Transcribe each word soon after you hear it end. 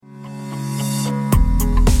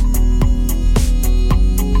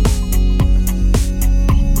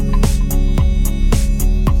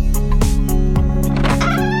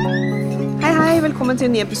til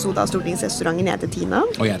en ny episode av Stortingsrestauranten. Jeg heter Tina.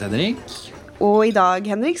 Og jeg heter Henrik. Og i dag,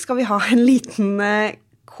 Henrik, skal vi ha en liten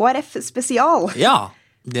KrF-spesial. Ja,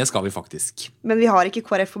 det skal vi faktisk. Men vi har ikke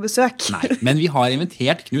KrF på besøk. Nei, men vi har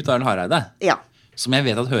invitert Knut Arild Hareide. Ja. Som jeg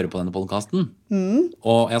vet at hører på denne podcasten.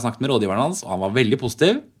 Og jeg har snakket med rådgiveren hans, og han var veldig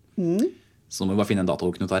positiv. Så må vi bare finne en dato,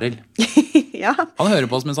 Knut Arild. Ja. Han hører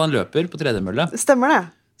på oss mens han løper på tredemølle. Stemmer det.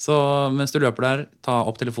 Så mens du løper der, ta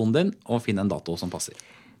opp telefonen din og finn en dato som passer.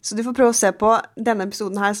 Så du får prøve å se på denne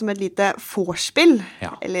episoden her som et lite vorspiel,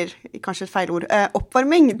 Ja. eller kanskje et feil ord,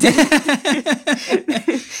 oppvarming. Det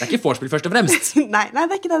er ikke vorspiel først og fremst. Nei, det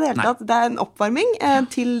er ikke det hele tatt. Det er en oppvarming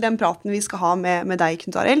til den praten vi skal ha med deg,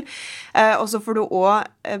 Knut Arild. Og så får du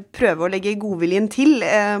også prøve å legge godviljen til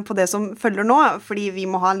på det som følger nå, fordi vi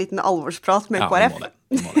må ha en liten alvorsprat med KrF.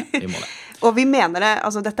 Vi må det. Og vi mener det,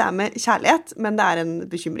 altså dette er med kjærlighet, men det er en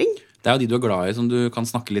bekymring. Det er jo de du er glad i som du kan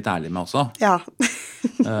snakke litt ærlig med også. Ja.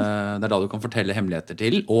 Det er da du kan fortelle hemmeligheter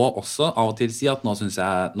til, og også av og til si at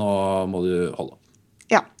nå må du holde.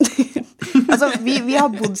 Ja. Altså, vi har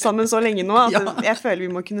bodd sammen så lenge nå at jeg føler vi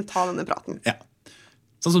må kunne ta denne praten. Ja.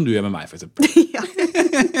 Sånn som du gjør med meg, for eksempel. Ja.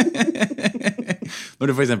 Når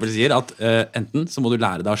du for eksempel sier at enten så må du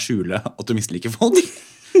lære deg å skjule at du misliker folk,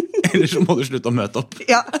 eller så må du slutte å møte opp.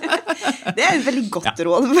 Ja. Det er et veldig godt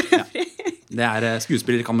råd for øvrig. Det er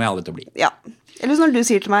skuespiller kan man aldri til å bli. Ja. Eller så når du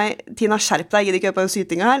sier til meg, Tina, skjerp deg, jeg gidder ikke høre på den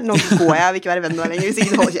sytinga her, nå går jeg vil ikke være venn med deg lenger, hvis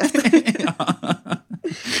ikke du holder kjeft.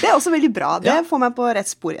 Det er også veldig bra, det får meg på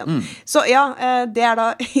rett spor igjen. Så ja, det er da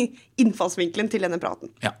innfallsvinkelen til denne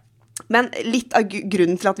praten. Ja. Men litt av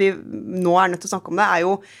grunnen til at vi nå er nødt til å snakke om det, er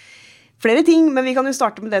jo flere ting, men vi kan jo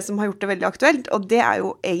starte med det som har gjort det veldig aktuelt, og det er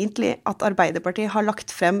jo egentlig at Arbeiderpartiet har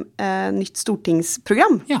lagt frem nytt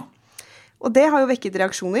stortingsprogram. Ja. Og det har jo vekket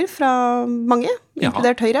reaksjoner fra mange,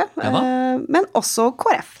 inkludert Høyre, men også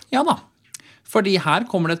KrF. Ja da. Fordi her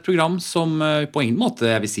kommer det et program som på ingen måte,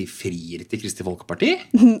 jeg vil si, frir til Kristelig Folkeparti.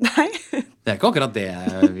 Nei. Det er ikke akkurat det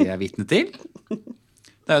vi er vitne til.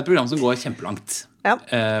 Det er jo et program som går kjempelangt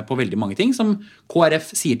på veldig mange ting, som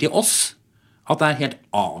KrF sier til oss at det er helt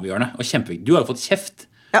avgjørende og kjempeviktig. Du har jo fått kjeft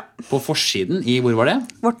på forsiden i, hvor var det?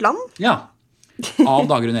 Vårt Land. Ja, av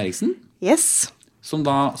Dagrun Eriksen. Yes. Som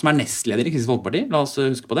er nestleder i Kristelig Folkeparti. La oss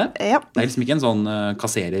huske på det. Ja. Det er liksom ikke en sånn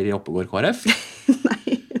kasserer i Oppegård KrF.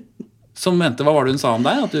 Nei. Som mente, hva var det hun sa om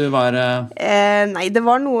deg? At du var... Nei, det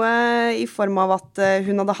var noe i form av at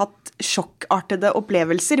hun hadde hatt sjokkartede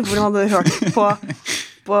opplevelser, hvor hun hadde hørt på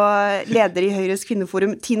leder i Høyres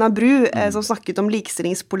kvinneforum, Tina Bru, som snakket om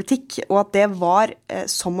likestillingspolitikk, og at det var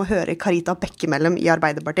som å høre Carita Bekkemellem i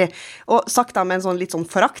Arbeiderpartiet. Og sagt da med en sånn litt sånn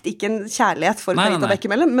forakt, ikke en kjærlighet for Carita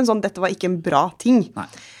Bekkemellem, men sånn, dette var ikke en bra ting. Nei.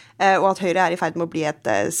 Og at Høyre er i ferd med å bli et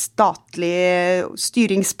statlig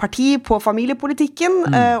styringsparti på familiepolitikken,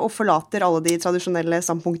 og forlater alle de tradisjonelle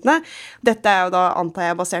standpunktene. Dette er jo da,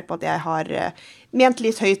 antar jeg, basert på at jeg har ment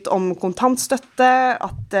litt høyt om kontantstøtte,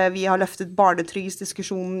 at vi har løftet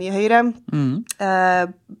barnetrygdsdiskusjonen i Høyre.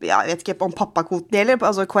 Jeg vet ikke om pappakvoten gjelder,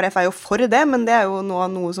 altså KrF er jo for det, men det er jo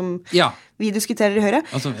noe som vi diskuterer i Høyre.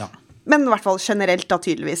 Altså, Men i hvert fall generelt da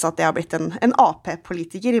tydeligvis at jeg har blitt en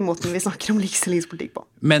AP-politiker i måten vi snakker om likestillingspolitikk på.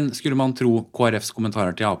 Men skulle man tro KrFs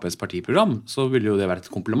kommentarer til APs partiprogram, så ville jo det være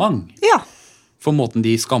et kompliment. Ja. For måten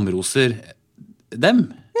de skamroser dem.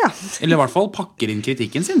 Ja. Eller i hvert fall pakker inn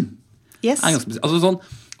kritikken sin. Yes. Altså sånn,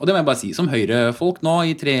 og det må jeg bare si, som Høyre-folk nå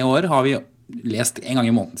i 3 år har vi lest en gang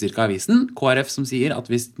i måneden cirka avisen, KrF som sier at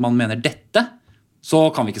hvis man mener dette, så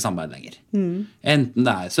kan vi ikke samarbeide lenger. Enten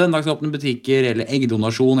det er søndagsåpne butikker, eller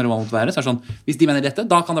eggdonasjon, eller hva det måtte være, så er det sånn, hvis de mener dette,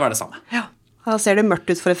 da kan det være det samme. Ja, da ser det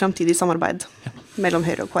mørkt ut for et fremtidig samarbeid mellom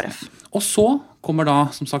Høyre og KrF. Og så kommer da,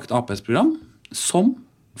 som sagt, APs program, som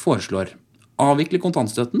foreslår avvikle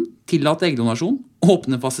kontantstøtten, tillate eggdonasjon,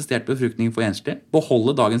 åpne for assistert befruktning for enslige,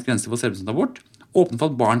 beholde dagens grense for selvbestemt abort, åpne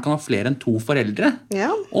for at barn kan ha flere enn 2 foreldre,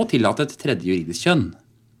 og tillate et tredje juridisk kjønn.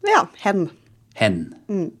 Ja, hen.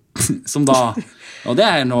 Som da, og det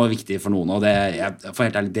er noe viktig for noen, og for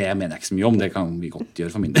helt ærlig, det mener jeg ikke så mye om, det kan vi godt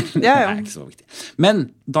gjøre for min del. Det er ikke så viktig. Men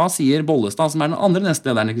da sier Bollestad, som er den andre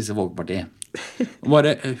nestlederen i Kristelig Folkeparti,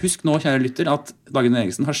 bare husk nå, kjære lytter, at Dagrun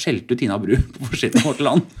Eriksen har skjelt ut Tina Bru på forsiden av Vårt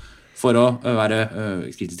Land for å være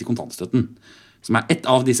kritisk til kontantstøtten, som er ett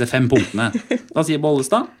av disse 5 punktene. Da sier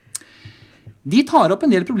Bollestad, de tar opp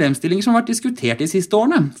en del problemstillinger som har vært diskutert de siste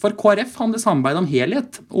årene. For KrF handler samarbeid om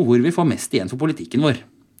helhet, og hvor vi får mest igjen for politikken vår.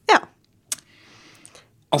 Ja.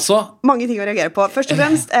 Altså... Mange ting å reagere på. Først og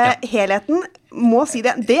fremst, helheten, må si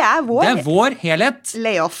det, det er vår... Det er vår helhet.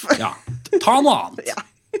 Layoff. Ja, ta noe annet.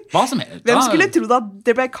 Hva som helst. Hvem skulle trodd at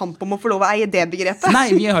det ble kamp om å få lov å eie det begrepet?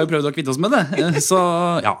 Nei, vi har jo prøvd å kvitte oss med det. Så,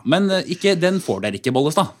 ja, men ikke, den får dere ikke,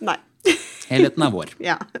 Bollestad. Nei. Helheten er vår.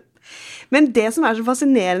 Ja. Men det som så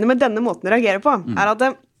fascinerende med denne måten å reagere på, at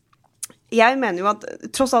jeg mener jo at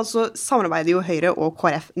tross alt så samarbeider jo Høyre og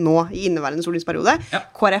KrF nå i inneværende stortingsperiode. Ja.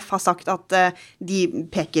 KrF har sagt at de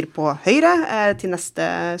peker på Høyre til neste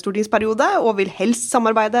stortingsperiode og vil helst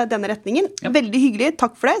samarbeide denne retningen. Ja. Veldig hyggelig,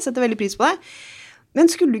 takk for det, setter veldig pris på det. Men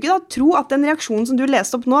skulle du ikke da tro at den reaksjonen som du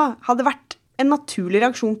leste opp nå hadde vært en naturlig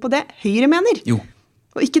reaksjon på det Høyre mener? Jo.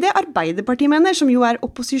 Og ikke det Arbeiderpartiet mener, som jo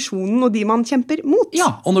opposisjonen og de man kjemper mot.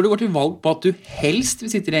 Ja, og når du går til valg på at du helst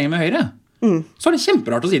vil sitte i regjering med Høyre, så det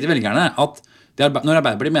kjemperart å si til velgerne at når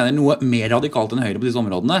Arbeiderpartiet mener noe mer radikalt enn Høyre på disse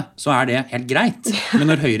områdene, så det helt greit. Men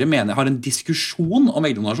når Høyre har en diskusjon om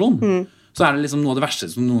eggdonasjon, så det liksom noe av det verste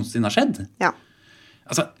som noensinne har skjedd. Ja.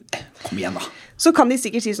 Altså, kom igjen da. Så kan de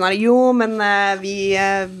sikkert si sånn her, jo, men vi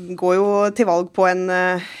går jo til valg på en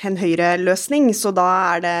Høyre-løsning, så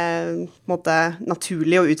da det på en måte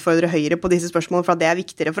naturlig å utfordre Høyre på disse spørsmålene, for at det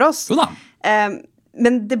viktigere for oss. Jo da.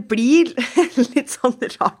 Men det blir litt sånn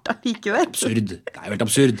rart allikevel. Absurd. Det jo helt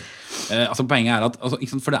absurd. Altså, poenget at,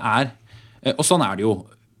 for det og sånn det jo.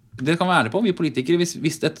 Det kan være på, vi politikere,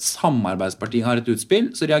 hvis et samarbeidsparti har et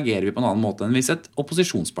utspill, så reagerer vi på en annen måte enn hvis et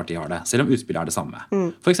opposisjonsparti har det, selv om utspillet det samme.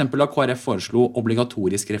 For eksempel da KrF foreslo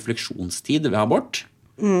obligatorisk refleksjonstid ved abort,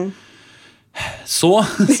 så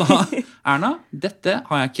sa Erna, dette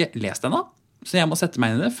har jeg ikke lest ennå, så jeg må sette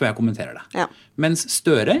meg inn i det før jeg kommenterer det. Ja. Mens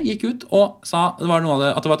Støre gikk ut og sa at det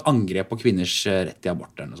var et angrep på kvinners rett til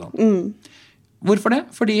abort eller noe sånt. Hvorfor det?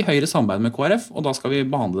 Fordi Høyre samarbeider med KrF, og da skal vi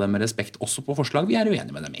behandle dem med respekt også på forslag vi uenige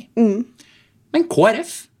med dem i. Men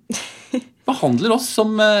KrF behandler oss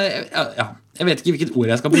som, jeg vet ikke hvilket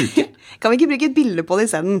ord jeg skal bruke. Kan vi ikke bruke et bilde på det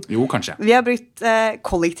i scenen? Jo, kanskje. Vi har brukt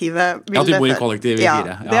kollektive bilder. Ja, du bor i kollektiv i 4.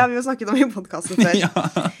 Ja, det har vi jo snakket om i podcasten før. Ja.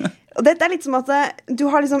 Og dette litt som at du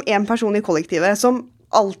har liksom en person i kollektivet som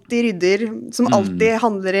alltid rydder, som alltid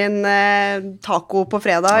handler inn taco på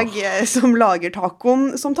fredag, som lager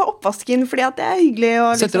tacoen, som tar oppvasken fordi at det hyggelig. Og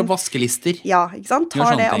liksom, setter opp vaskelister. Ja, ikke sant?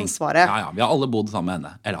 Tar det ansvaret. Ja, vi har alle bodd sammen med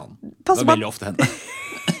henne, eller han. Det var veldig ofte henne.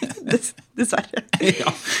 Dessverre.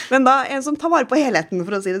 Ja. Men da, en som tar vare på helheten,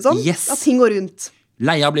 for å si det sånn. Yes. At ting går rundt.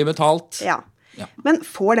 Leia blir betalt. Ja. Men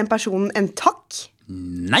får den personen en takk?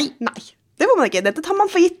 Nei. Det får man ikke. Dette tar man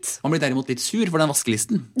for gitt. Man blir derimot litt sur for den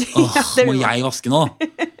vaskelisten. Må jeg vaske nå?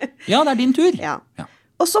 Ja, det din tur. Ja.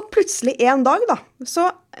 Og så plutselig en dag da, så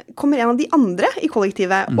kommer en av de andre i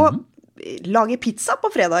kollektivet og lager pizza på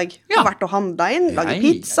fredag. Har vært og handlet inn, lager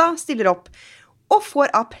pizza, stiller opp, og får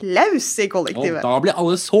applaus i kollektivet. Og da blir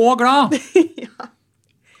alle så glad.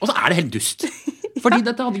 Og så det helt dust. Fordi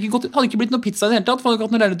dette hadde ikke blitt noe pizza i det hele tatt, for hadde ikke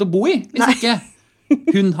hatt noe leilighet å bo i, hvis ikke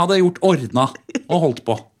hun hadde gjort ordna og holdt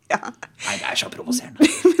på. Ja. Nei, det så provoserende.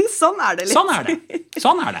 Men sånn det litt.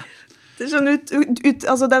 Sånn det. Det skjønner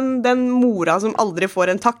altså den mora som aldri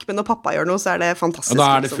får en takk, men når pappa gjør noe, så det fantastisk. Og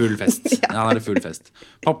da det full fest. Ja, da det full fest.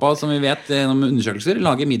 Pappa, som vi vet gjennom undersøkelser,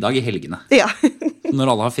 lager middag i helgene. Ja. Når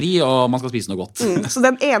alle har fri, og man skal spise noe godt. Så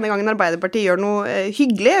den ene gangen Arbeiderpartiet gjør noe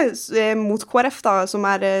hyggelig mot KrF, da, som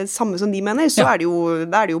samme som de mener, så det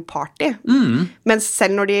jo party. Men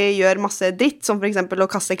selv når de gjør masse dritt, som for eksempel å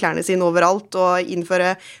kaste klærne sine overalt, og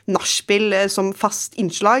innføre nachspiel som fast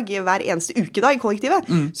innslag hver eneste uke da, i kollektivet,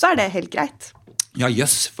 så det helt greit. Ja,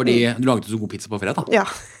 fordi du laget så god pizza på fredag. Ja.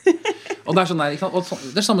 Og det sånn der,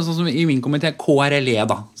 det samme som i min komité, KRLE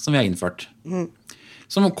da, som vi har innført.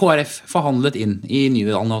 Som KrF forhandlet inn i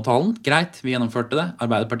Nydalen-avtalen. Greit, vi gjennomførte det.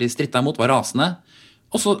 Arbeiderpartiet strittet imot, var rasende.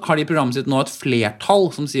 Og så har de i programmet sitt nå et flertall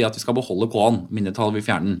som sier at vi skal beholde K-en. Mindretall vil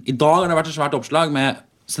fjerne den. I dag har det vært et svært oppslag med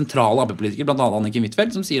sentrale AP-politikere, blant annet Anniken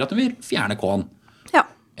Huitfeldt, som sier at de vil fjerne K-en. Ja.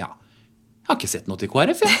 Jeg har ikke sett noe til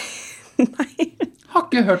KrF, Nei. Har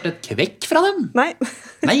ikke hørt et kvekk fra dem.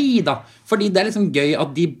 Nei da. Fordi det liksom gøy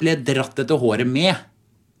at de ble dratt etter håret med.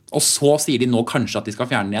 Og så sier de nå kanskje at de skal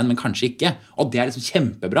fjerne den igjen, men kanskje ikke. Og det liksom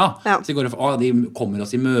kjempebra. Ja. Så de kommer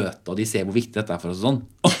oss i møte, og de ser hvor viktig dette for oss og sånn.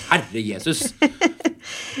 Å, herre Jesus!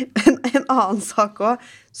 en annen sak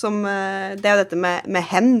også, som, det jo dette med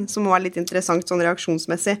hen, som var litt interessant sånn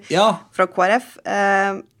reaksjonsmessig fra KrF.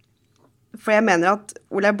 For jeg mener at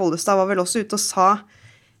Olaug Bollestad var vel også ute og sa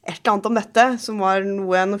et eller annet om dette, som var et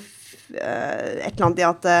eller annet i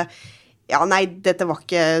at dette var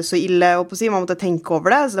ikke så ille å si, man måtte tenke over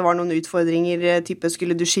det, så det var noen utfordringer, type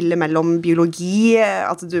skulle du skille mellom biologi,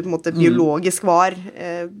 at du på en måte biologisk var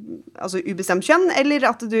altså ubestemt kjønn, eller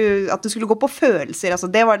at du skulle gå på følelser, altså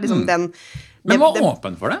det var liksom den... Men var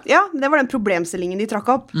åpen for det? Ja, det var den problemstillingen de trakk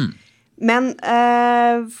opp. Men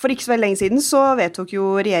for ikke så veldig lenge siden så vedtok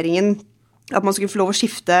jo regjeringen at man skulle få lov å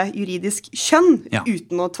skifte juridisk kjønn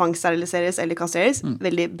uten å tvangssteriliseres eller kastreres.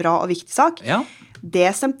 Veldig bra og viktig sak. Ja. Det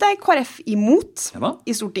stemte KrF imot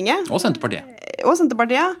i Stortinget. Og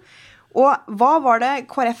Senterpartiet. Og hva var det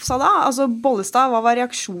KrF sa da? Altså Bollestad, hva var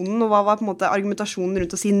reaksjonen, og hva var på en måte argumentasjonen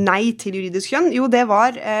rundt å si nei til juridisk kjønn? Jo, det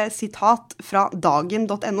var sitat fra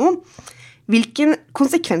dagen.no. Hvilke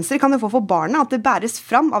konsekvenser kan det få for barnet at det bæres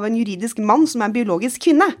fram av en juridisk mann som er biologisk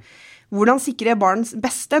kvinne? Hvordan sikrer barns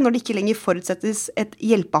beste når det ikke lenger forutsettes et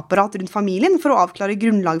hjelpeapparat rundt familien for å avklare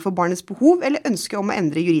grunnlaget for barnets behov eller ønske om å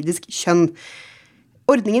endre juridisk kjønn?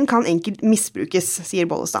 Ordningen kan enkelt misbrukes, sier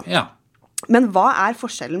Bollestad. Ja. Men hva er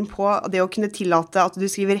forskjellen på det å kunne tillate at du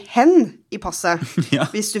skriver hen i passet,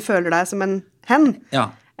 hvis du føler deg som en hen,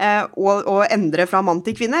 og endre fra mann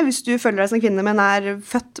til kvinne, hvis du føler deg som kvinne, men er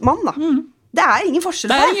født mann da? Det er ingen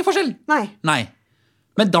forskjell på det. Det er ingen forskjell. Nei.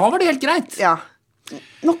 Men da var det helt greit. Ja.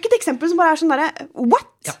 Nok et eksempel som bare er sånn der,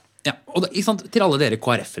 what? Ja. Og ikke sant, til alle dere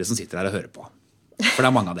KrF-ere som sitter her og hører på, for det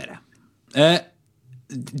er mange av dere.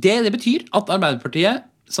 Det betyr at Arbeiderpartiet,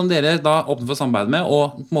 som dere da åpner for samarbeid med,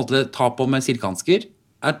 og på en måte ta på med silkehansker,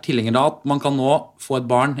 er tilhenger da at man kan nå få et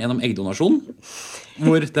barn gjennom eggdonasjon,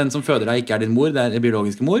 hvor den som føder deg ikke er din mor, det er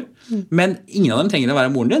biologiske mor, men ingen av dem trenger å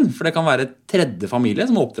være moren din, for det kan være et tredje familie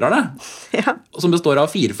som oppdrar deg, som består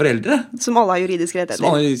av 4 foreldre. Som alle har juridiske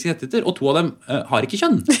rettigheter. Og 2 av dem har ikke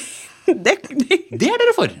kjønn. Det er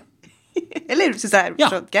dere for. Eller synes jeg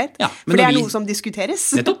er greit. For det er noe som diskuteres.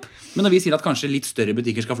 Nettopp. Men når vi sier at kanskje litt større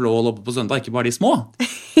butikker skal få lov å holde oppe på søndag, ikke bare de små,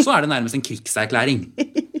 så er det nærmest en krigserklæring.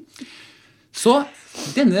 Så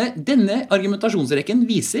denne argumentasjonsrekken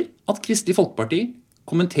viser at Kristelig Folkeparti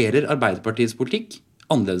kommenterer Arbeiderpartiets politikk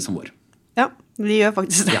annerledes som vår. Ja, de gjør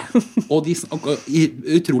faktisk det. Og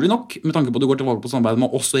utrolig nok, med tanke på at du går til valg på samarbeid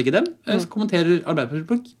med oss og ikke dem, så kommenterer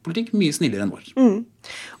Arbeiderpartiets politikk mye snillere enn vår.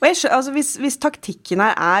 Og altså, hvis taktikken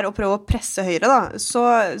her er å prøve å presse Høyre, da,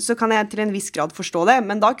 så kan jeg til en viss grad forstå det,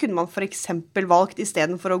 men da kunne man for eksempel valgt, i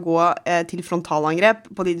stedet for å gå til frontalangrep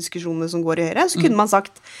på de diskusjonene som går i Høyre, så kunne man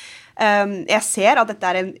sagt jeg ser at dette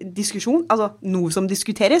er en diskusjon, altså noe som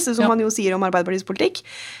diskuteres, som man jo sier om Arbeiderpartiets politikk,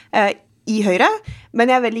 i Høyre, men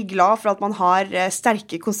jeg er veldig glad for at man har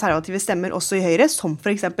sterke konservative stemmer også i Høyre, som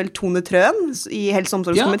for eksempel Tone Trøen i Helse- og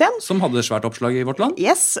omsorgskomiteen. Ja, som hadde svært oppslag i Vårt Land.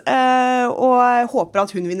 Yes, og jeg håper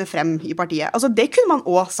at hun vinner frem i partiet. Altså, det kunne man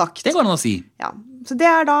også sagt. Det går an å si. Ja, så det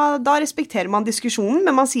er da respekterer man diskusjonen,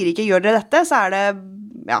 men man sier ikke gjør dere dette, så er det,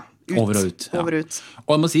 over og ut.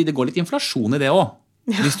 Og jeg må si, det går litt inflasjon i det også.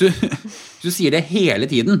 Hvis du sier det hele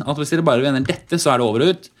tiden, at hvis dere bare venner dette, så er det over og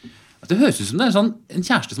ut. Det høres ut som det er en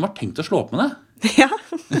kjæreste som har tenkt å slå opp med det. Ja.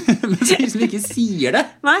 Men så liksom ikke sier det.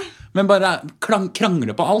 Nei. Men bare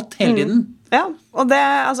krangler på alt hele tiden. Ja, og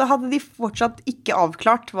hadde de fortsatt ikke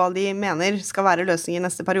avklart hva de mener skal være løsningen i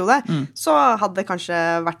neste periode, så hadde det kanskje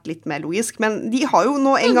vært litt mer logisk. Men de har jo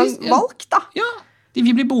nå en gang valgt, da. Ja, de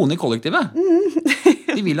vil bli boende i kollektivet.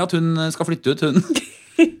 De vil at hun skal flytte ut, hun.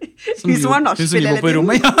 Hun som var nachspiel hele tiden.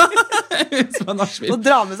 Og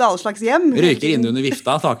dra med seg alle slags hjem. Røyker inne under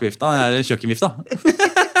vifta, takvifta, eller kjøkkenvifta.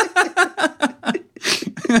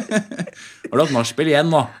 Har du hatt nachspiel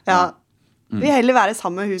igjen nå? Ja. Vi heller være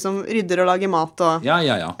sammen med hun som rydder og lager mat. Ja.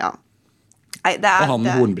 Nei, og han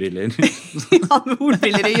med hornbriller. Han med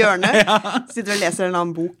hornbriller i hjørnet. Sitter og leser en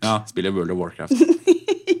annen bok. Ja, spiller World of Warcraft.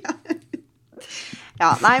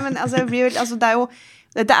 Nei, men det er jo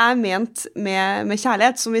dette er ment med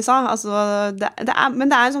kjærlighet, som vi sa. Men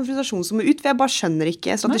det er en sånn frustrasjon som må ut, for jeg bare skjønner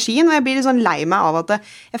ikke strategien, og jeg blir litt sånn lei meg av at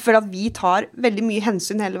jeg føler at vi tar veldig mye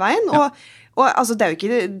hensyn hele veien, og det er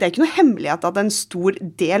ikke noe hemmelighet at en stor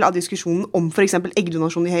del av diskusjonen om for eksempel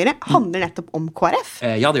eggdonasjon i Høyre handler nettopp om KrF.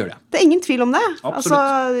 Ja, det gjør det. Det er ingen tvil om det.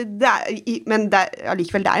 Absolutt. Men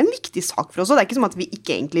allikevel, det er en viktig sak for oss, og det er ikke som at vi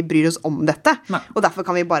ikke egentlig bryr oss om dette. Nei. Og derfor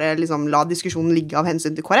kan vi bare la diskusjonen ligge av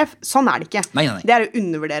hensyn til KrF. Sånn er det ikke. Nei. Det er å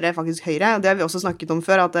undervurdere faktisk Høyre, og det har vi også snakket om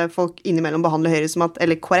før, at folk innimellom behandler Høyre som at,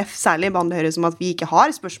 eller KrF særlig behandler Høyre som at vi ikke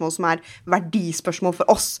har spørsmål som er verdispørsmål for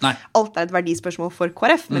oss. Nei. Alt er et verdispørsmål for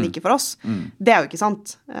KrF, men ikke for oss. Det er jo ikke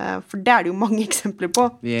sant. For det er det jo mange eksempler på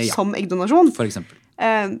som eggdonasjon. For eksempel.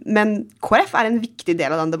 Men KrF er en viktig del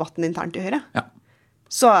av den debatten internt i Høyre. Ja.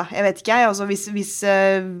 Så jeg vet ikke, hvis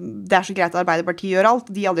det er så greit at Arbeiderpartiet gjør alt,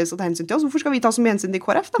 de aldri skal ta hensyn til oss, hvorfor skal vi ta så mye hensyn til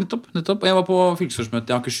KrF da? Nettopp. Og jeg var på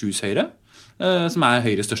fylkesårsmøtet i Akershus Høyre, som er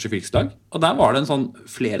Høyres største fylkesdag. Og der var det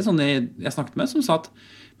flere sånne jeg snakket med som sa at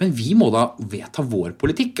men vi må da vedta vår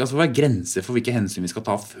politikk, altså hva er grenser for hvilke hensyn vi skal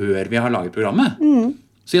ta før vi har laget programmet.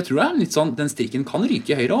 Så jeg tror det er litt sånn, den strikken kan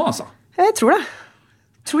ryke i Høyre også, altså. Jeg tror det.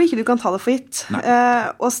 Jeg tror ikke du kan ta det for gitt.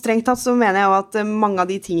 Og strengt tatt så mener jeg jo at mange av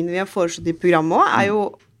de tingene vi har foreslått i programmet også, er jo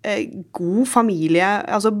god familie,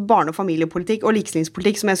 altså barne- og familiepolitikk og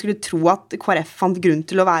likestillingspolitikk som jeg skulle tro at KrF fant grunn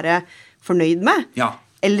til å være fornøyd med. Ja.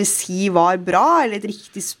 Eller si var bra, eller et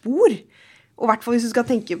riktig spor. og I hvert fall hvis du skal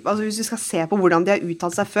tenke, altså hvis du skal se på hvordan de har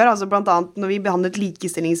uttalt seg før, altså blant annet når vi behandlet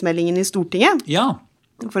likestillingsmeldingen I Stortinget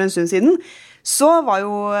for en stund siden, så var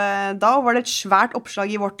jo, da var det et svært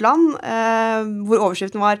oppslag I Vårt Land, hvor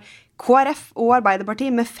overskriften var KrF og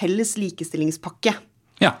Arbeiderpartiet med felles likestillingspakke.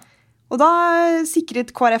 Ja. Og da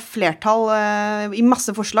sikret KrF flertall I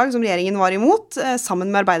masse forslag som regjeringen var imot,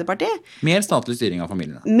 sammen med Arbeiderpartiet. Mer statlig styring av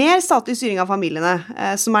familiene. Mer statlig styring av familiene,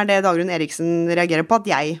 som det Dagrun Eriksen reagerer på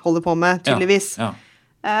at jeg holder på med, tydeligvis. Ja.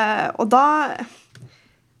 Og da...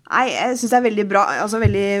 Nei, jeg synes det veldig bra, altså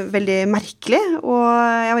veldig, veldig merkelig, og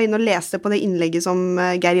jeg var inne og leste på det innlegget som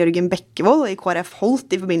Geir Jørgen Bekkevold I KrF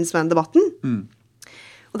holdt I forbindelse med den debatten.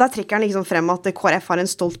 Og der trekker han liksom frem at KrF har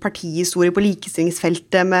en stolt partihistorie på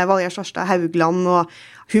likestillingsfeltet med Valgerd Svarstad Haugland,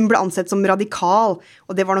 og hun ble ansett som radikal,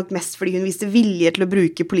 og det var nok mest fordi hun viste vilje til å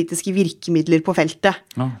bruke politiske virkemidler på feltet.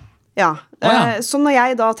 Ja. Så når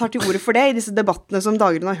jeg da tar til ordet for det I disse debattene som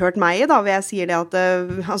Dagrun har hørt meg I, da, hvor jeg sier det at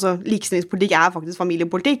altså, likestillingspolitikk faktisk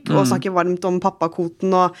familiepolitikk, og snakker varmt om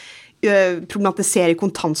pappakvoten og problematisere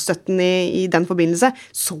kontantstøtten I den forbindelse,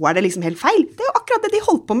 så det liksom helt feil. Det jo akkurat det de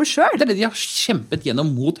holdt på med selv. Det det de har kjempet gjennom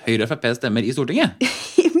mot Høyre og FrP stemmer I Stortinget.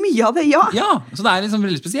 Mye av det, ja. Ja, så det liksom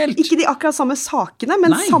veldig spesielt. Ikke de akkurat samme sakene,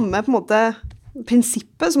 men samme på en måte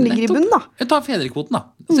prinsippet som ligger I bunnen da. Jeg tar fedrekvoten da.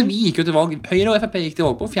 Altså, vi gikk jo til valg, Høyre og FrP gikk til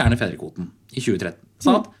valg på å fjerne fedrekvoten I 2013.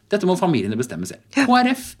 Sånn at dette må familiene bestemme selv.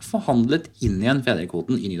 KrF forhandlet inn igjen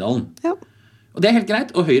fedrekvoten I Nydalen. Ja. Og det helt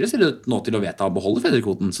greit, og Høyre ser ut nå til å vedta å beholde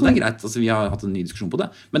fedrekvoten, så det greit, altså vi har hatt en ny diskusjon på det.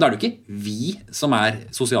 Men da det jo ikke vi som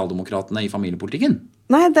sosialdemokratene I familiepolitikken.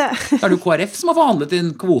 Nei, Da det jo KrF som har forhandlet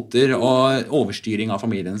inn kvoter og overstyring av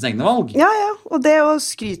familiens egne valg. Ja, og det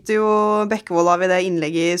skryter jo Bekkevold av I det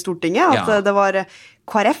innlegget I Stortinget, at det var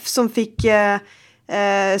KrF som fikk...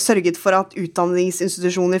 sørget for at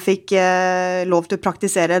utdanningsinstitusjoner fikk lov til å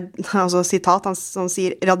praktisere, altså sitat, han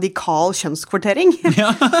sier radikal kjønnskvotering.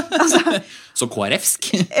 Ja. Så KrFsk.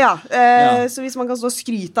 Så hvis man kan stå og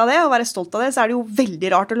skryte av det og være stolt av det, så det jo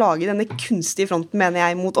veldig rart å lage denne kunstige fronten, mener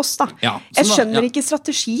jeg, mot oss da. Jeg skjønner ikke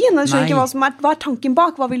strategien, jeg skjønner ikke hva tanken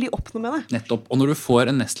bak, hva vil de oppnå med det? Nettopp, og når du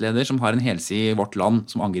får en nestleder som har en helse I vårt land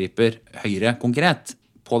som angriper Høyre konkret,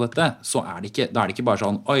 på dette, så da det ikke bare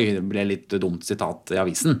sånn oi, det ble litt dumt sitat I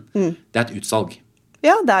avisen. Det et utsalg.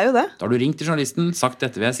 Ja, det jo det. Da har du ringt til journalisten, sagt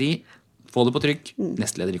dette vil jeg si, få det på trykk,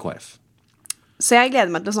 nestleder I KrF. Så jeg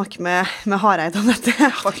gleder meg til å snakke med Hareide om dette,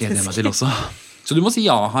 faktisk. Jeg gleder meg til også. Så du må si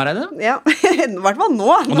ja, Hareide? Ja, I hvert fall nå.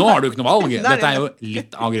 Og nå har du ikke noe valg. Dette jo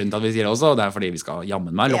litt av grunnen til at vi sier det også, det fordi vi skal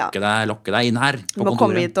jammen meg lokke deg inn her på kontoret. Vi må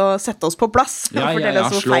komme hit og sette oss på plass. Ja,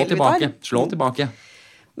 slå tilbake.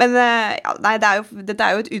 Men nei, dette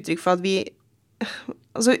jo et uttrykk for at vi,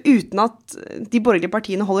 altså uten at de borgerlige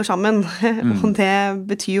partiene holder sammen, og det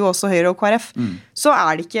betyr jo også Høyre og KrF, så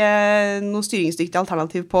det ikke noe styringsdyktig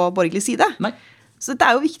alternativ på borgerlig side. Nei. Så det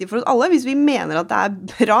jo viktig for oss alle, hvis vi mener at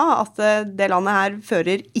det bra at det landet her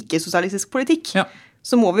fører ikke-sosialistisk politikk,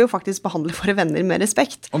 så må vi jo faktisk behandle våre venner med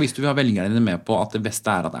respekt. Og hvis du vil ha velgerne dine med på at det beste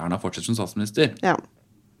at Erna fortsetter som statsminister,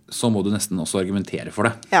 så må du nesten også argumentere for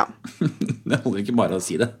det. Ja. Det holder ikke bare å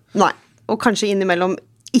si det. Nei, og kanskje innimellom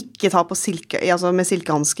ikke ta på med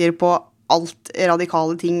silkehansker på alt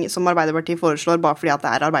radikale ting som Arbeiderpartiet foreslår, bare fordi at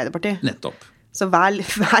det Arbeiderpartiet. Nettopp. Så vær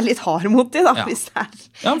litt hard mot dem da, hvis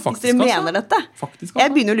de mener dette. Faktisk,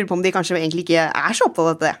 jeg begynner å lure på om de kanskje egentlig ikke så opptatt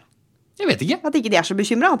av dette. Jeg vet ikke. At ikke de så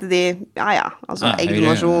bekymret, at de, altså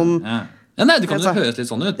eggdonasjon. Nei, det kan jo høres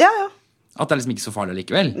litt sånn ut. Ja. At det liksom ikke så farlig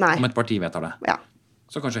likevel, om et parti vedtar det. Ja.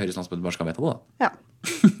 Så kanskje Høyres landsmøte bare skal vedta det da. Ja.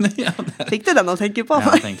 Fikk du den å tenke på?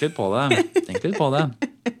 Ja, tenk litt på det.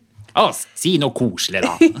 Si noe koselig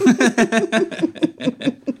da.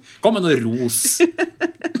 Kom med noe ros.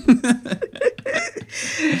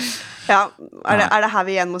 Ja, det her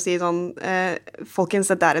vi igjen må si sånn,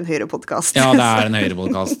 folkens, dette en Høyre-podcast. Ja, det en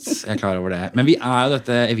Høyre-podcast, jeg er klar over det. Men vi jo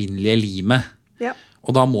dette evinnelige limet,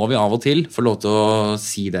 og da må vi av og til få lov til å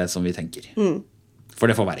si det som vi tenker. For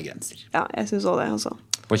det får være grenser. Ja, jeg synes også det også.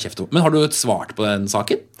 På kjefto. Men har du svart på den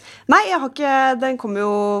saken? Nei, jeg har ikke. Den kom jo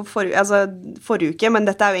forrige uke, men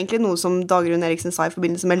dette jo egentlig noe som Dagrun Eriksen sa I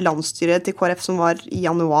forbindelse med landsstyret til KrF som var I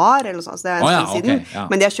januar, eller noe sånt. Så det en stund siden. Okay,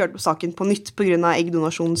 men de har kjørt på saken på nytt på grunn av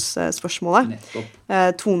eggdonasjonsspørsmålet.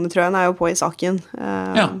 Tone Trøen jo på I saken.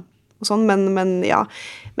 Og sånn, men ja.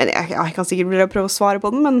 Men jeg kan sikkert prøve å svare på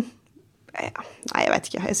den, men nei, jeg vet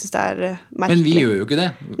ikke. Jeg synes det merkelig. Men vi gjør jo ikke det.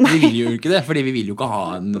 Vi vil jo ikke det, fordi vi vil jo ikke ha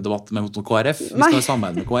en debatt med KrF. Vi skal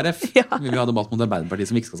samarbeide med KrF. Vi vil ha debatt mot Arbeiderpartiet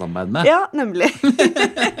som vi ikke skal samarbeide med. Ja, nemlig.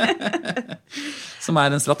 Som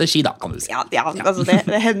en strategi da, kan du si. Ja, altså det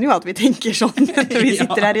hender jo at vi tenker sånn når vi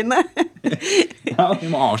sitter her inne. Ja, vi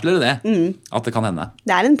må avsløre det. At det kan hende.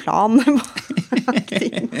 Det en plan.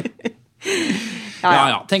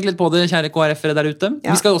 Ja. Tenk litt på det, kjære KrF-ere der ute.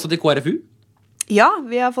 Vi skal også til KrFU. Ja,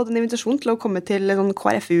 vi har fått en invitasjon til å komme til sånn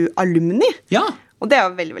KrFU-alumni. Ja. Og det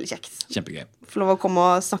er veldig, veldig kjekt. Kjempegøy. Få lov å komme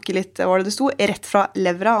og snakke litt, hva det sto, rett fra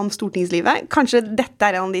levra om stortingslivet. Kanskje dette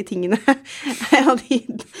er en av de tingene, en av de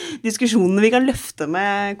diskusjonene vi kan løfte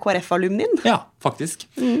med KrF-alumnien. Ja, faktisk.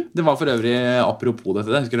 Det var for øvrig, apropos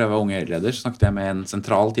dette, jeg husker da jeg var unge Høyre-leder, så snakket jeg med en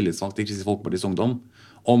sentral tillitsvalgt i Kristelig Folkepartis Ungdom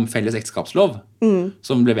om felles ekteskapslov,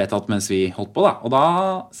 som ble vedtatt mens vi holdt på da. Og da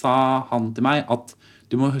sa han til meg at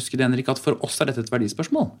du må huske det, Henrik, at for oss er dette et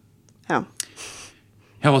verdispørsmål. Ja.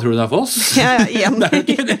 Ja, hva tror du det er for oss? Ja, igjen. Det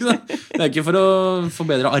er ikke for å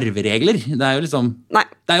forbedre arveregler. Det er jo liksom... Nei.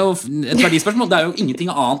 Det er jo et verdispørsmål. Det er jo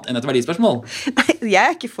ingenting annet enn et verdispørsmål. Nei, jeg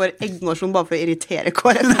er ikke for eggdonasjon bare for å irritere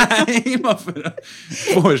KrF. Nei, bare for å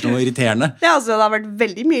foreslå noe irriterende. Ja, altså, det har vært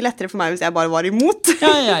veldig mye lettere for meg hvis jeg bare var imot.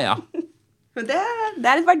 Ja. Men det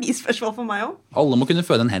er et verdispørsmål for meg også. Alle må kunne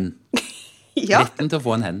føde en hen. Ja. Retten til å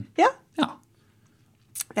få en hen. Ja.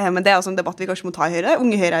 Men det er også en debatt vi kanskje må ta i Høyre.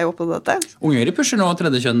 Unge Høyre er jo oppe på dette. Unge Høyre pusher nå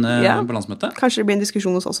tredje kjønn på landsmøtet. Kanskje det blir en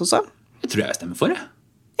diskusjon hos oss også? Det tror jeg stemmer for, jeg.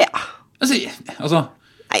 Ja. Altså...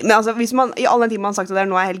 Nei, men altså, hvis man, i alle den tid man har sagt at det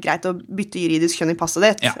nå er helt greit å bytte juridisk kjønn i passet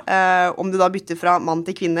ditt, om du da bytter fra mann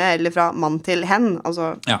til kvinne eller fra mann til hen,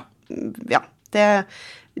 altså... Ja,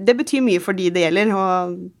 det betyr mye for de det gjelder,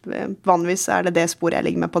 og vanligvis er det sporet jeg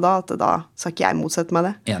ligger med på da, at da skal ikke jeg motsette meg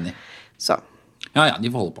det. Enig. Så... Ja, de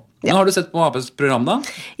får holde på. Men har du sett på APs program da?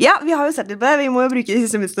 Ja, vi har jo sett litt på det. Vi må jo bruke de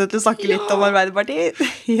siste minuttene til å snakke litt om Arbeiderpartiet.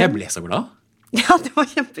 Jeg ble så glad. Ja, det var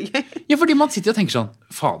kjempegøy. Ja, fordi man sitter og tenker sånn,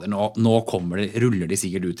 fader, nå ruller de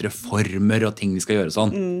sikkert ut reformer og ting de skal gjøre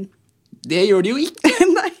sånn. Det gjør de jo ikke.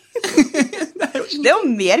 Nei. Det er jo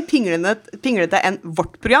mer pinglete enn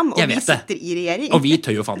vårt program, og vi sitter i regjering. Og vi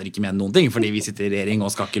tør jo fader ikke med noen ting, fordi vi sitter i regjering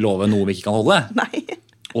og skal ikke love noe vi ikke kan holde. Nei.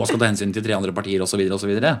 Og skal ta hensyn til 3 andre partier og så videre og så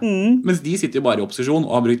videre. Mens de sitter jo bare i opposisjon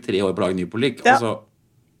og har brukt 3 år på å lage ny politikk. Og så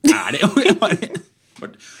er det jo bare...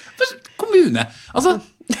 Kommune! Altså,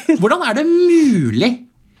 hvordan er det mulig?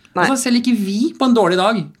 Altså, selv ikke vi på en dårlig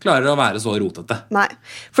dag klarer å være så rotete. Nei,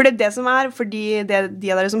 for det som er, fordi de av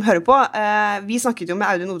dere som hører på, vi snakket jo med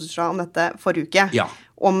Audun Odestrand om dette forrige uke. Ja.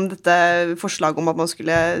 Om dette forslaget om at man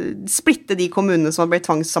skulle splitte de kommunene som har blitt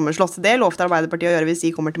tvangssammenslått. Det lovte Arbeiderpartiet å gjøre hvis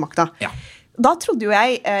de kommer til makta. Ja. Da trodde jo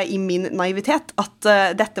jeg i min naivitet at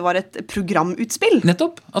dette var et programutspill.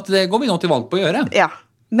 Nettopp, at det går vi nå til valg på å gjøre. Ja,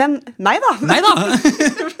 men nei da.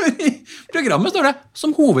 Programmet står det,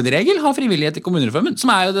 som hovedregel har frivillighet i kommunereformen,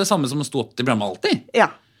 som er jo det samme som stått i programmet alltid.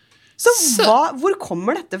 Ja. Så hvor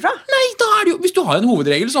kommer dette fra? Nei, da er det jo, hvis du har en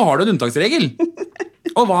hovedregel, så har du en unntaksregel.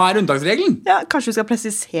 Og hva er unntaksregelen? Ja, kanskje vi skal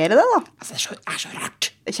presisere det da? Altså, det er så rart.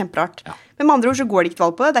 Det er kjemperart. Ja. Men med andre ord så går det ikke til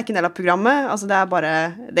valg på det. Det er ikke en del av programmet. Altså, det er bare,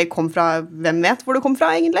 det kom fra, hvem vet hvor det kom fra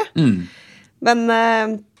egentlig. Men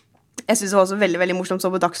jeg synes det var også veldig, veldig morsomt.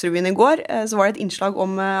 Så på Dagsrevyen i går, så var det et innslag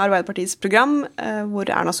om Arbeiderpartiets program,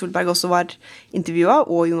 hvor Erna Solberg også var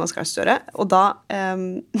intervjuet, og Jonas Gahr Støre. Og da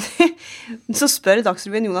så spør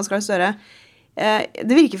Dagsrevyen Jonas Gahr Støre,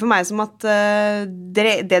 det virker for meg som at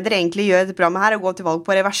det dere egentlig gjør i dette programmet her er å gå til valg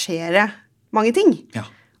på å reversere mange ting. Ja.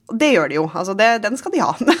 Og det gjør de jo. Altså den skal de ha.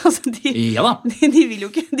 Altså de vil jo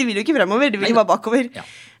ikke fremover, de vil jo bare bakover. Ja.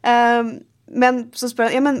 Men så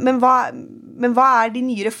spør jeg, men hva er de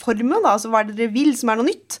nye reformene da? Altså hva er det dere vil som er noe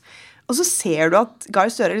nytt? Og så ser du at Gahr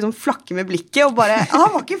Støre liksom flakker med blikket og bare, han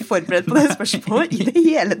var ikke forberedt på det spørsmålet i det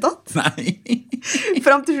hele tatt. Nei.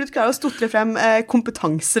 Frem til slutt klarer å stotre frem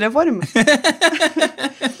kompetansereform.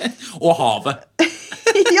 Og havet.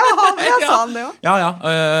 Ja, havet, jeg sa han det også. Ja,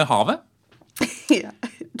 havet. Ja.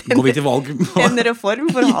 Går vi til valg på... En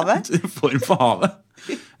reform for havet. En reform for havet.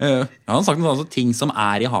 Han har sagt noe sånn, ting som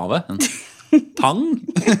er i havet. Tang.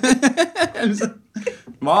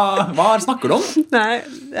 Hva snakker du om? Nei.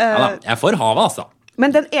 Jeg er for havet, altså.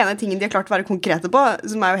 Men den ene tingen de har klart å være konkrete på,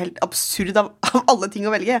 som er jo helt absurd av alle ting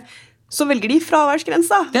å velge, så velger de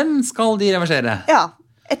fraværsgrensa. Den skal de reversere. Ja.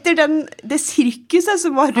 Etter det sirkuset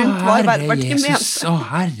som var rundt hva Arbeiderpartiet mente.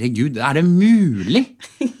 Herregud, er det mulig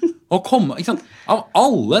å komme, ikke sant? Av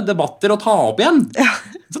alle debatter å ta opp igjen,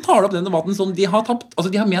 så tar du opp den debatten som de har tapt.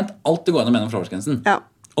 Altså, de har ment alt det går an å mene om fraværsgrensen. Ja.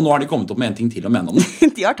 Og nå har de kommet opp med en ting til å mene om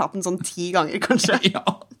den. De har tatt den sånn 10 ganger, kanskje. Ja.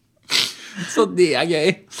 Så det er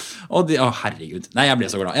gøy. Og herregud. Nei, jeg ble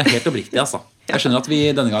så glad. Jeg er helt oppriktig, altså. Jeg skjønner at vi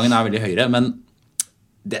denne gangen er veldig høyre, men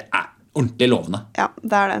det er ordentlig lovende. Ja,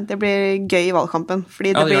 det er det. Det blir gøy i valgkampen.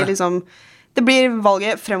 Fordi det blir liksom... Det blir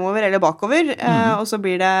valget fremover eller bakover, og så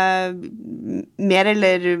blir det mer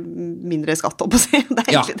eller mindre skatt, holdt på å si. Det er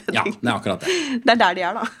egentlig det. Ja, det er akkurat det. Det er der de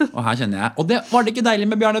er, da. Og her kjenner jeg. Og var det ikke deilig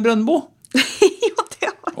med Bjarne Brøndbo? Jo,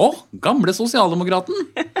 det var det. Gamle sosialdemokraten.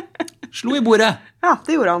 Slo i bordet. Ja,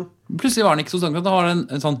 det gjorde han. plutselig var han ikke sosialdemokrat. Da var det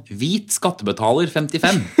en sånn hvit skattebetaler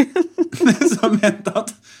 55 som mente at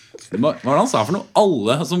hva var det han sa for noe?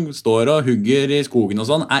 Alle som står og hugger i skogen og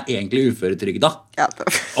sånn er egentlig uføretrygda. Ja,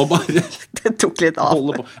 og bare det tok litt av.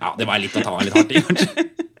 På. Ja, det var litt å ta litt hardt i, kanskje.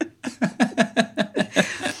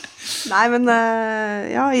 Nei, men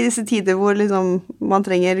ja, i disse tider hvor liksom man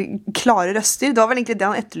trenger klare røster, det var vel egentlig det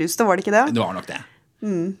han etterlyste, var det ikke det? Det var nok det.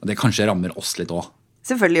 Og det kanskje rammer oss litt også.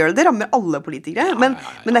 Selvfølgelig gjør det, det rammer alle politikere, men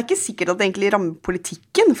det er ikke sikkert at det egentlig rammer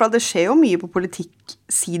politikken, for det skjer jo mye på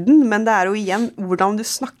politikksiden, men det er jo igjen hvordan du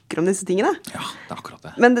snakker om disse tingene. Ja, det er akkurat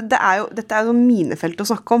det. Men dette er jo sånn minefelt å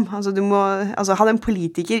snakke om. Altså, hadde en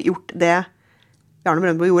politiker gjort det Bjarne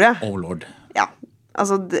Brøndbo gjorde? Oh lord. Ja,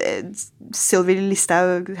 altså, Sylvi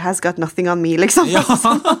Listhaug has got nothing on me, liksom. Ja.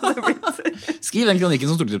 Skriv den kronikken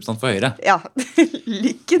som stortingsrepresentant for Høyre. Ja,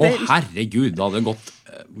 lykke til. Herregud, da hadde det gått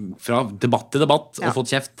fra debatt til debatt og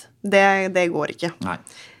fått kjeft. Det går ikke. Nei.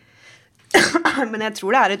 Men jeg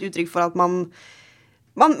tror det er et uttrykk for at man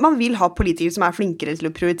vil ha politikere som er flinkere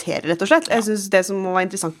til å prioritere, rett og slett. Jeg synes det som var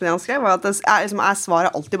interessant med det han skrev, var at det er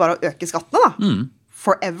svaret alltid bare å øke skattene, da.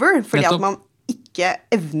 Forever. Fordi at man ikke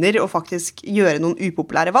evner å faktisk gjøre noen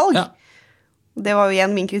upopulære valg. Ja. Det var jo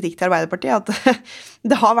igjen min kritikk til Arbeiderpartiet, at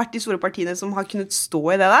det har vært de store partiene som har kunnet stå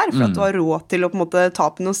i det der, for at du har råd til å på en måte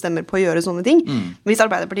tape noen stemmer på å gjøre sånne ting. Hvis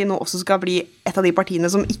Arbeiderpartiet nå også skal bli et av de partiene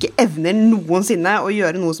som ikke evner noensinne å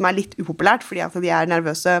gjøre noe som er litt upopulært, fordi at de er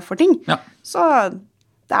nervøse for ting, så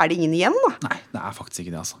da er det ingen igjen, da. Nei, det er faktisk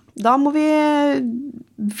ikke det, altså. Da må vi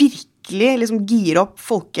virkelig liksom gire opp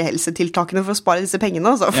folkehelsetiltakene for å spare disse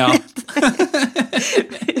pengene, altså. Ja.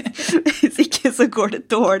 Hvis ikke så går det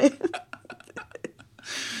dårlig.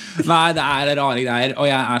 Nei, det er rare greier. Og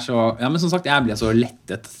jeg er så men som sagt, jeg ble så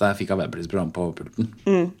lettet da jeg fikk Arbeiderpartiets program på pulten.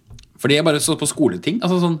 Fordi jeg bare så på skoleting.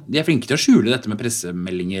 Altså sånn, de er flinke til å skjule dette med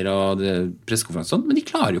pressemeldinger og pressekonferanser, men de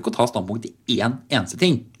klarer jo ikke å ta standpunkt i en eneste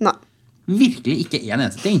ting. Nei. Virkelig ikke en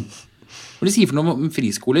eneste ting. Og de sier for noe om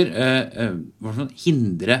friskoler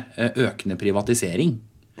hindre økende privatisering.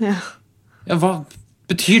 Ja, hva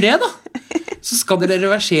betyr det da? Så skal dere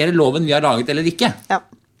reversere loven vi har laget eller ikke? Ja.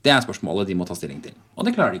 Det er spørsmålet de må ta stilling til. Og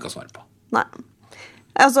det klarer de ikke å svare på. Nei.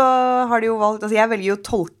 Altså har de jo valgt, jeg velger jo å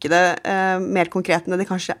tolke det mer konkret enn det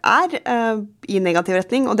kanskje er i negativ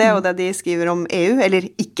retning, og det er jo det de skriver om EU, eller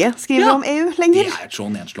ikke skriver om EU lenger. Det er så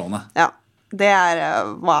nedslående. Ja, det er,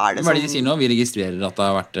 hva er det som... Hva er det de sier nå? Vi registrerer at det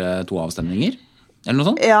har vært 2 avstemninger, eller noe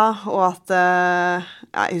sånt? Ja, og at,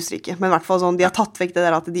 jeg husker ikke, men i hvert fall sånn, de har tatt vekk det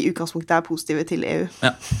der at de i utgangspunktet er positive til EU.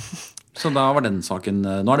 Ja. Så da var den saken,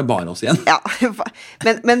 nå er det bare oss igjen. Ja,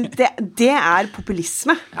 men det er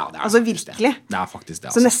populisme. Ja, det er altså virkelig. Det er faktisk det.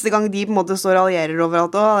 Altså. Så neste gang de på en måte står og allierer over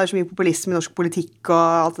at det er så mye populisme i norsk politikk og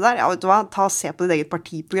alt det der, ja, vet du hva, ta og se på ditt eget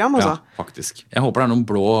partiprogram, altså. Ja, faktisk. Jeg håper det er noen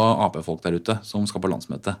blå AP-folk der ute som skal på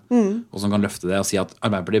landsmøte, og som kan løfte det og si at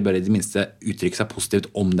Arbeiderpartiet bør i det minste uttrykke seg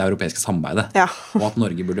positivt om det europeiske samarbeidet, og at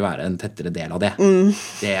Norge burde være en tettere del av det.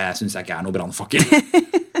 Det synes jeg ikke er noe brannfakkel.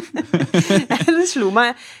 Det slo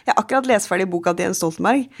meg, jeg akkurat lest ferdig boka til Jens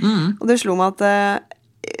Stoltenberg, og det slo meg at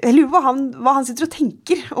jeg lurer på hva han sitter og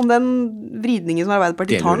tenker om den vridningen som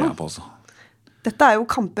Arbeiderpartiet tar nå. Det lurer jeg på også. Dette er jo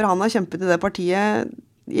kamper han har kjempet i det partiet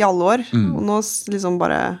i alle år, og nå liksom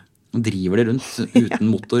bare... Nå driver det rundt uten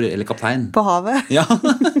motor eller kaptein. På havet. Ja,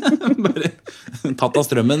 bare tatt av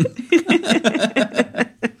strømmen.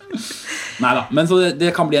 Neida, men så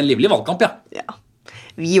det kan bli en livlig valgkamp, ja. Ja.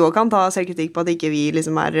 Vi også kan ta selvkritikk på at ikke vi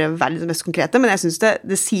liksom er verdens mest konkrete, men jeg synes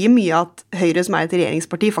det sier mye at Høyre, som er et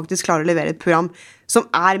regjeringsparti, faktisk klarer å levere et program som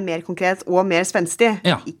er mer konkret og mer spenstig.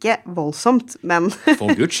 Ja. Ikke voldsomt, men...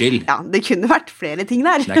 For Guds skyld. Ja, det kunne vært flere ting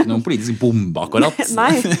der. Det er ikke noen politisk bombe akkurat.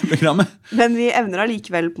 Nei, programmet. Men vi evner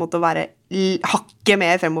allikevel på en måte å være hakket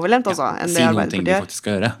mer fremoverlent, altså, enn det Arbeiderpartiet gjør. Si noen ting vi faktisk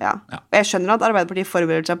skal gjøre. Ja. Ja. Og jeg skjønner at Arbeiderpartiet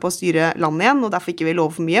forbereder seg på å styre landet igjen, og derfor ikke vil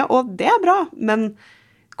love for mye, og det er bra, men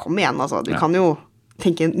kom igjen, altså. Du kan jo...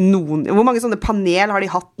 tenke hvor mange sånne panel har de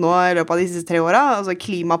hatt nå i løpet av de siste 3 årene? Altså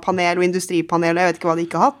klimapanel og industripanel, jeg vet ikke hva de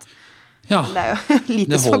ikke har hatt. Ja, det er jo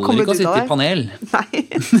lite som har kommet ut av det. Det holder ikke å sitte i panel. Nei.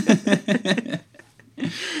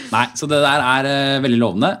 Nei, så det der er veldig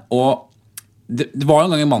lovende, og det var jo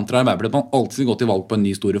en gang en mantra i Arbeiderpartiet at man alltid gått til valg på en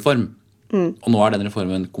ny stor reform, og nå er den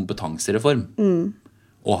reformen en kompetansereform,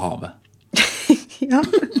 og havet. Ja.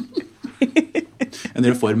 En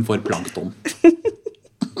reform for plankton.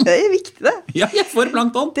 Det er viktig det. Ja, jeg får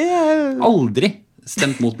plankton. Aldri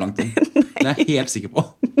stemt mot plankton. Det er jeg helt sikker på.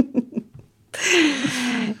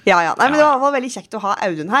 Ja. Nei, men det var i hvert fall veldig kjekt å ha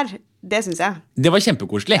Audun her. Det synes jeg. Det var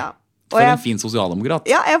kjempekoselig. Ja. For en fin sosialdemokrat.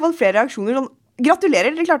 Ja, jeg har fått flere reaksjoner. Sånn,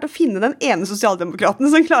 gratulerer, dere klarte å finne den ene sosialdemokraten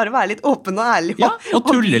som klarer å være litt åpen og ærlig og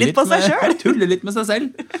tulle litt på seg selv. Tulle litt med seg selv.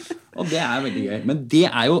 Og det veldig gøy. Men det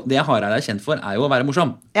Hareide kjent for, jo å være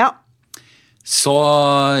morsom. Ja. Så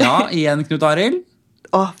ja, igjen Knut Arild.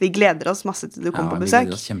 Vi gleder oss masse til du kommer på besøk.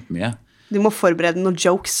 Vi gleder oss kjempemye. Du må forberede noen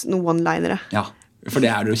jokes, noen one-linere. Ja, for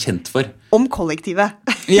det du jo kjent for. Om kollektivet.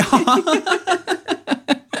 Ja.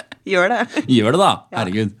 Gjør det. Gjør det da,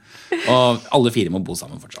 herregud. Og alle 4 må bo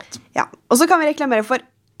sammen fortsatt. Ja, og så kan vi reklamere for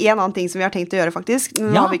en annen ting som vi har tenkt å gjøre faktisk.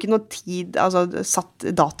 Nå har vi ikke noe tid, satt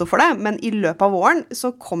dato for det, men i løpet av våren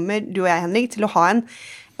så kommer du og jeg, Henrik, til å ha en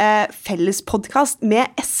felles podcast med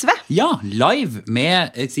SV. Ja, live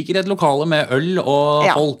med sikkert et lokale med øl og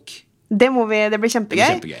folk. Det blir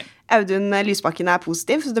kjempegøy. Audun Lysbakken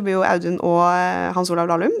positiv, så det blir jo Audun og Hans Olav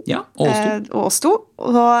Lahlum. Ja, og oss to.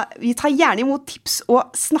 Og vi tar gjerne imot tips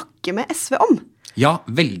og snakke med SV om. Ja,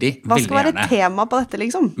 veldig gjerne. Hva skal være tema på dette,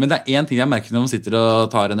 liksom? Men det en ting jeg merker når man sitter og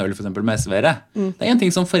tar en øl for eksempel med SV-ere. Det en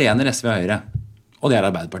ting som forener SV og Høyre, og det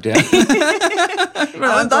Arbeiderpartiet.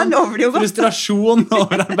 Ja, men da lover de jo godt. Frustrasjon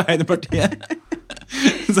over Arbeiderpartiet.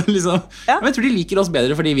 Så liksom, jeg tror de liker oss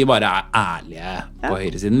bedre fordi vi bare ærlige på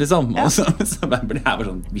høyresiden, liksom. Og så Arbeiderpartiet bare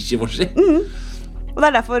sånn wishy-washy. Og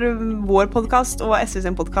det derfor vår podcast og SV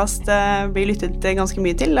sin podcast blir lyttet ganske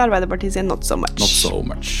mye til. Arbeiderpartiet sin not so much. Not so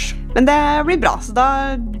much. Men det blir bra, så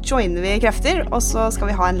da joiner vi krefter, og så skal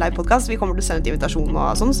vi ha en live podcast. Vi kommer til å sende ut invitasjon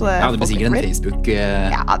og sånn. Så det blir sikkert en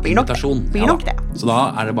Facebook-invitasjon. Blir nok det. Så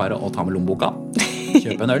da det bare å ta med lommeboka,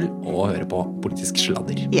 kjøpe en øl og høre på politisk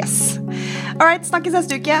sladder. Yes. All right, snakkes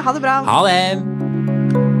neste uke. Ha det bra. Ha det!